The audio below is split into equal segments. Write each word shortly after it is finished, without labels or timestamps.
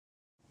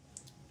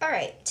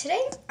Alright,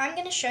 today I'm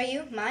going to show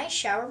you my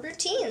shower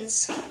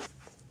routines.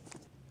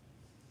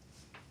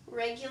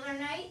 Regular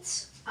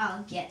nights,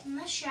 I'll get in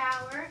the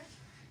shower,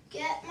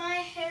 get my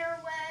hair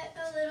wet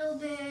a little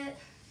bit,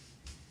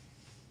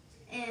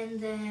 and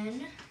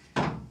then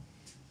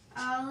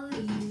I'll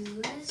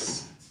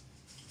use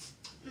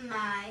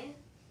my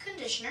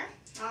conditioner.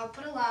 I'll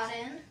put a lot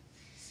in,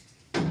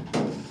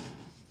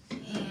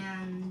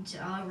 and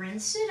I'll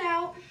rinse it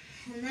out,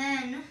 and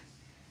then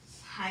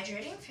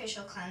hydrating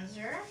facial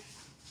cleanser,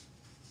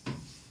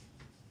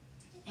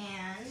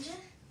 and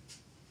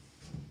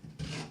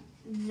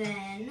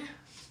then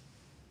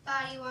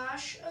body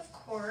wash, of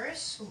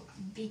course,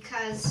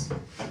 because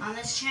on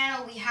this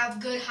channel we have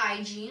good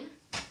hygiene.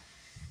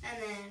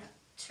 And then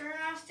turn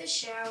off the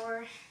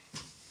shower,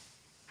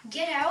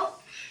 get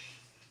out.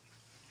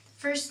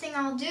 First thing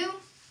I'll do,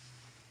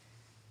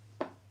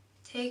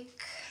 take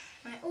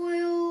my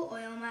oil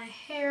my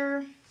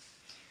hair,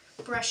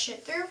 brush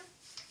it through,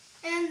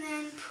 and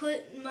then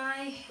put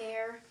my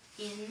hair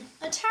in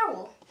a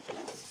towel.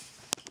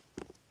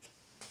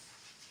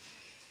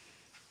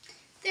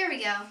 There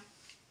we go.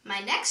 My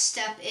next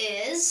step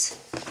is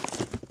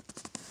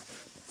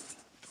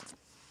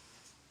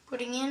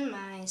putting in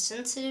my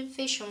sensitive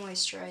facial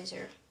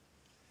moisturizer.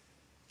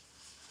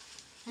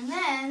 And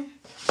then,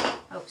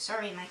 oh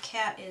sorry, my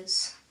cat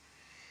is.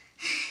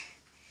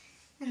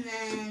 And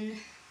then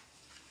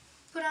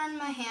put on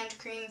my hand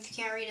cream. If you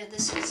can't read it,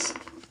 this is,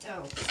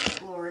 oh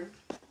Lord.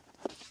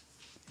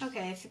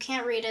 Okay, if you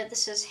can't read it,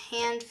 this is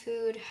Hand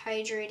Food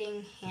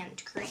Hydrating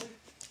Hand Cream.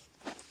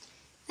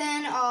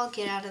 Then I'll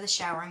get out of the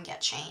shower and get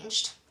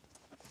changed.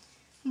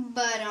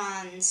 But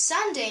on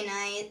Sunday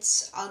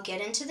nights, I'll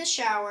get into the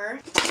shower,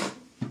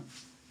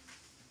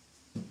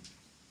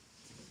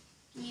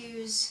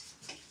 use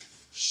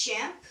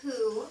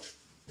shampoo,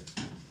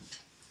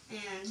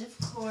 and of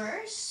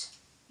course,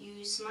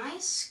 use my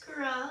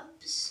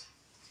scrubs,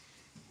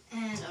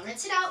 and I'll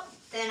rinse it out.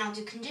 Then I'll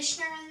do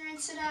conditioner and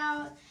rinse it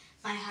out,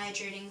 my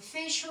hydrating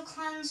facial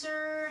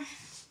cleanser,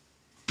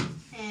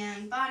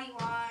 and body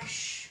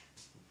wash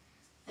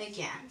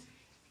again.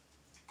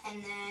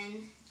 And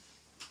then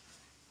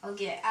I'll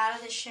get out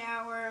of the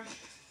shower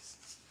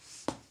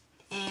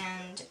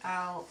and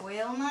I'll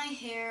oil my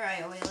hair.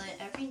 I oil it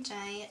every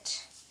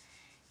night.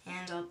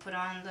 And I'll put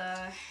on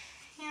the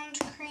hand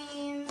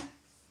cream.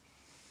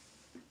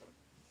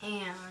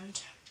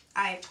 And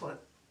I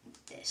put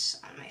this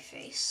on my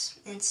face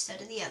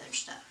instead of the other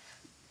stuff.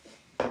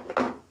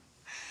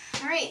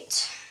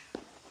 Alright.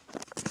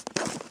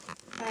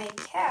 My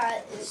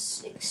cat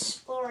is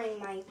exploring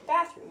my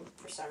bathroom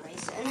for some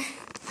reason.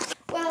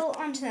 Well,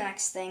 on to the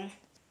next thing.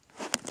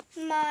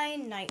 My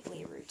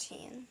nightly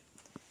routine.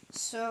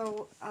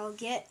 So I'll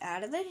come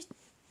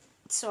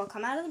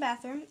out of the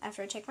bathroom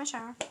after I take my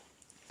shower.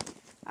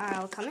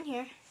 I'll come in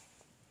here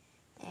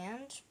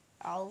and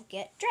I'll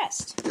get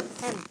dressed.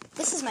 And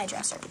this is my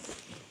dresser.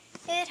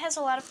 It has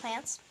a lot of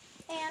plants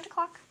and a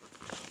clock.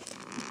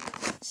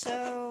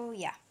 So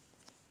yeah.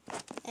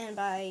 And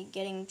by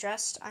getting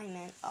dressed, I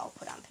meant I'll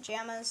put on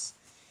pajamas.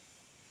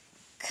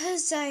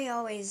 Because I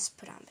always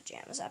put on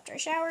pajamas after I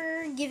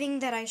shower, given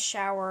that I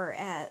shower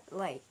at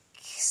like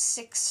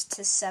 6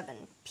 to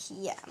 7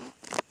 p.m.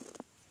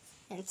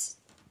 And it's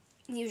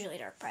usually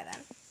dark by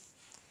then.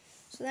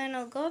 So then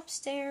I'll go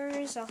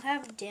upstairs, I'll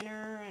have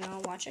dinner, and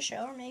I'll watch a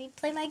show or maybe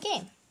play my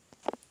game.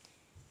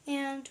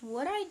 And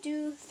what I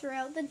do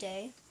throughout the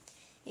day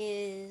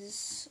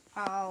is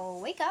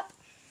I'll wake up,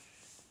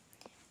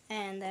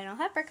 and then I'll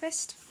have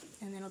breakfast,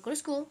 and then I'll go to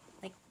school,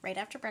 like right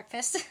after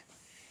breakfast.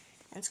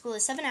 And school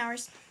is 7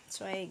 hours,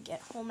 so I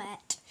get home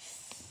at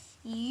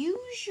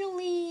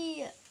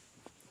usually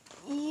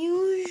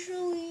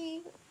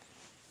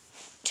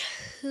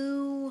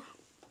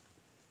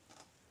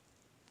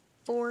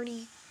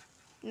 2:40,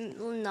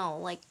 no,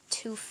 like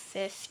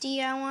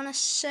 2:50, I want to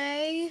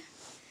say.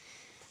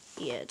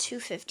 Yeah,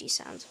 2:50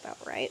 sounds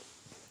about right.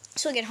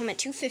 So I get home at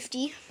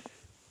 2:50,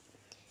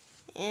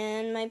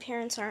 and my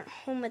parents aren't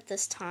home at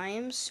this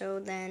time,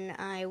 so then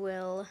I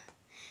will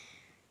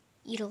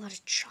eat a lot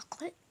of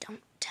chocolate.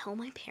 Don't tell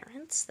my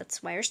parents.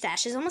 That's why our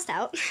stash is almost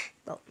out.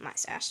 Well, my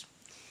stash.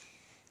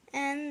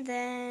 And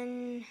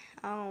then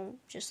I'll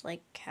just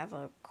like have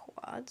a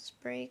quads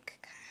break.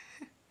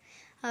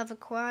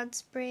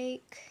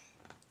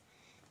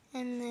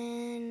 And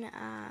then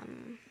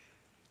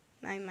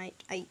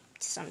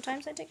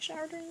sometimes I take a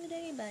shower during the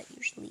day, but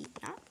usually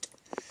not.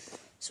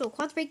 So a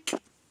quads break.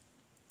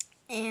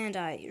 And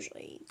I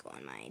usually go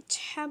on my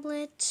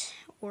tablet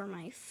or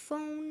my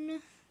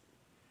phone.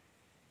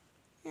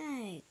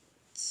 I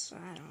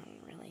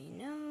don't really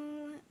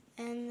know.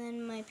 And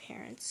then my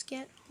parents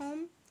get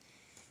home.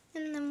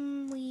 And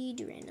then we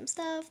do random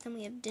stuff. Then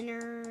we have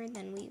dinner.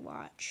 Then we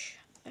watch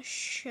a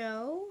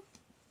show.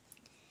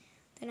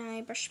 Then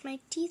I brush my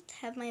teeth,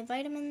 have my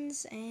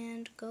vitamins,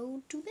 and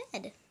go to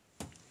bed.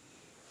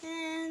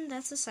 And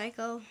that's a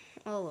cycle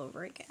all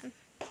over again.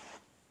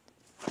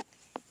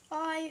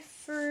 I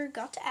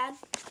forgot to add,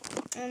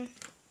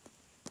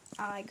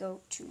 I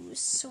go to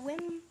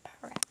swim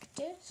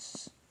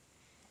practice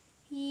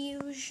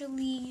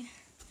usually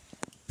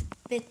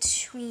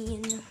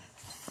between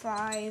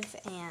 5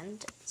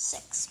 and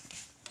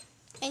 6.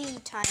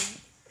 Anytime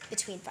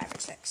between 5 or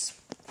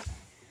 6.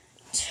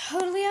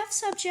 Totally off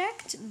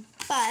subject,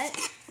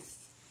 but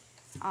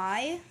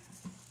I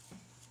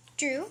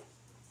drew,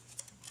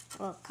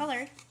 well,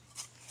 colored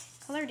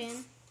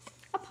in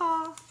a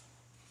paw.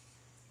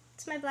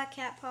 It's my black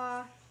cat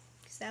paw,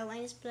 because the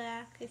outline is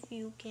black, if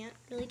you can't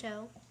really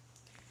tell.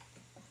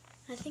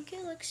 I think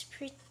it looks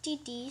pretty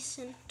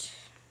decent.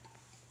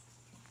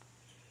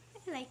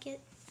 I like it.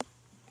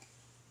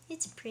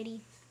 It's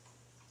pretty.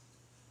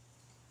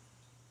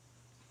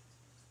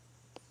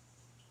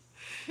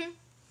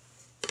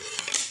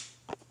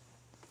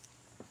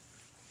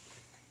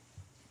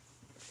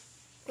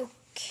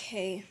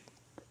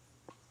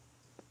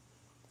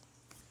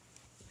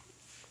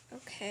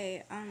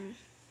 Okay,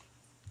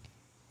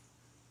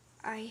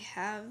 I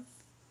have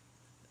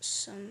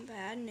some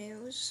bad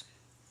news.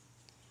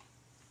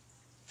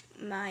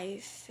 My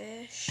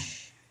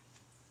fish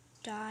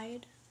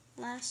died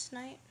last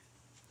night.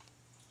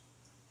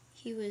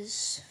 He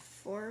was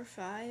 4 or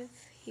 5.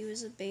 He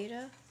was a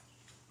beta,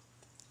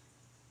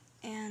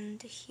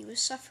 and he was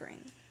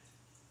suffering.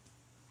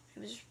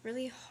 It was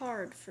really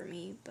hard for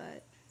me,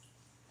 but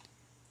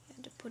I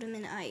had to put him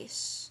in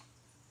ice.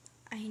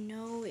 I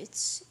know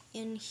it's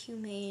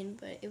inhumane,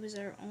 but it was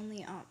our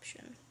only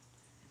option.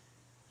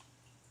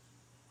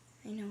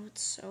 I know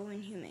it's so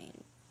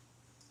inhumane,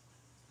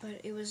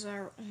 but it was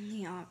our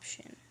only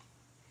option.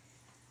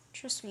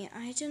 Trust me,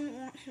 I didn't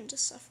want him to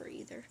suffer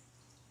either.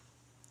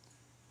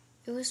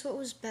 It was what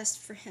was best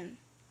for him.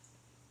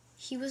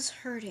 He was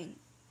hurting.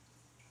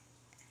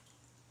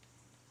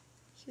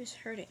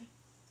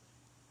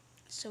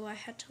 So I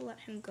had to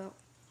let him go.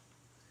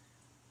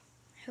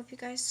 I hope you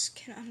guys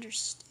can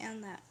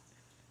understand that.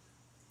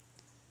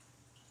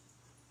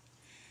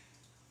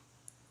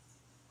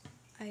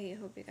 I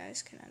hope you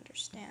guys can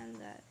understand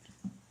that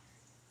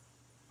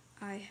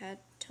I had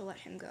to let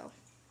him go.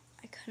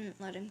 I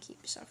couldn't let him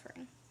keep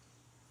suffering.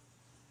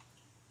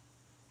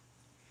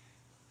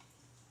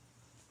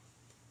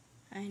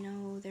 I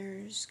know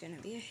there's gonna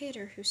be a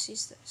hater who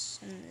sees this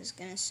and is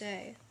gonna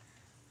say,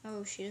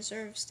 oh, she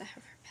deserves to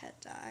have her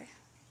pet die.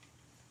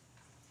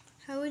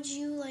 How would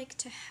you like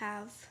to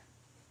have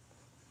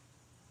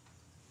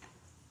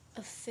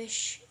a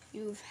fish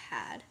you've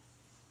had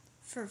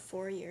for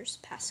 4 years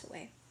pass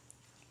away?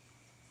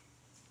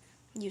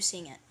 You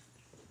seeing it.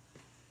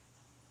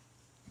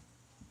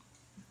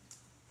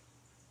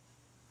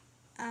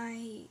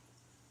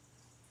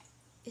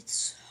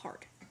 It's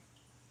hard.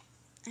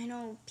 I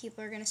know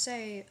people are gonna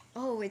say,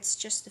 oh, it's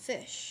just a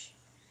fish.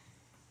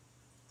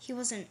 He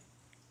wasn't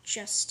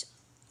just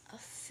a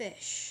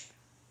fish.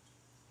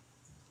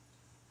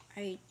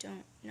 I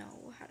don't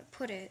know how to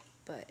put it,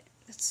 but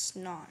that's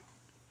not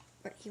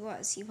what he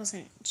was. He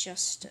wasn't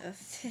just a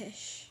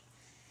fish.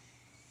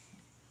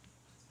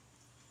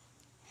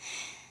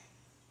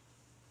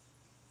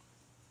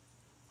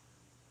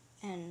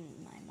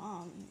 And my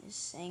mom is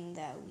saying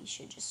that we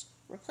should just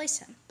replace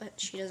him, but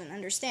she doesn't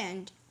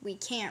understand. We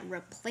can't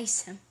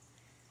replace him.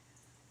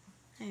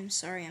 I am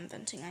sorry I'm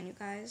venting on you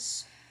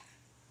guys.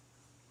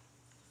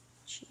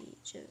 She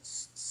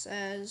just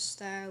says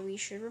that we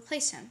should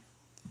replace him.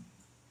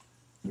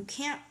 You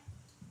can't,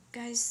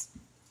 guys,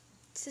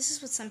 this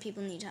is what some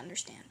people need to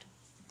understand.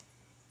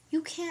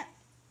 You can't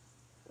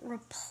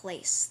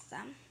replace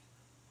them.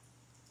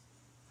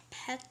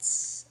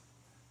 Pets,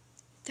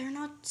 they're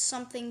not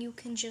something you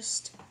can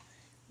just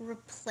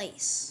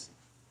replace.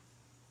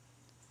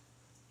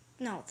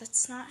 No,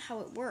 that's not how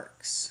it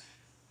works.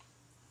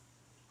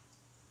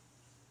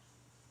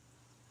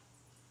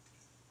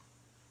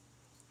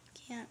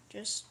 You can't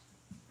just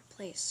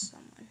replace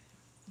someone.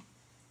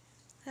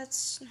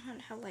 That's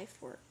not how life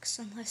works,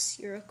 unless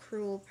you're a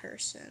cruel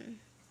person.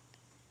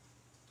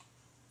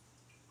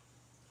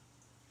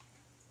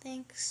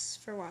 Thanks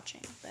for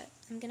watching, but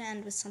I'm gonna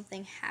end with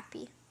something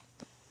happy.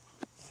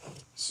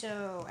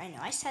 So, I know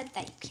I said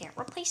that you can't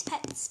replace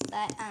pets, but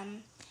that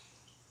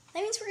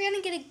means we're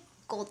gonna get a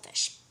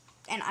goldfish.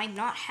 And I'm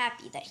not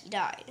happy that he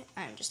died.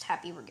 I'm just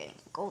happy we're getting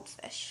a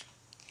goldfish.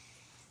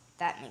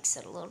 That makes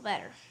it a little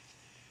better.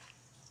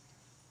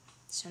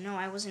 So no,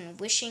 I wasn't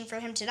wishing for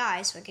him to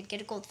die so I could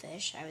get a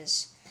goldfish.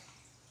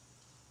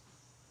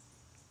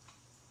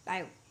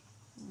 I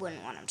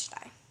wouldn't want him to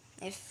die.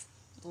 If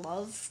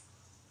love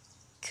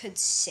could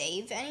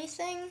save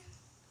anything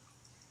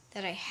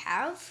that I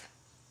have,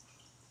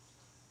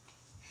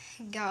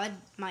 God,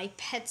 my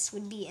pets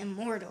would be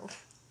immortal.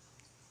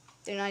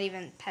 They're not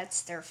even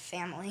pets, they're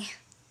family.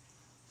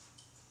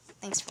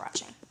 Thanks for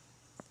watching.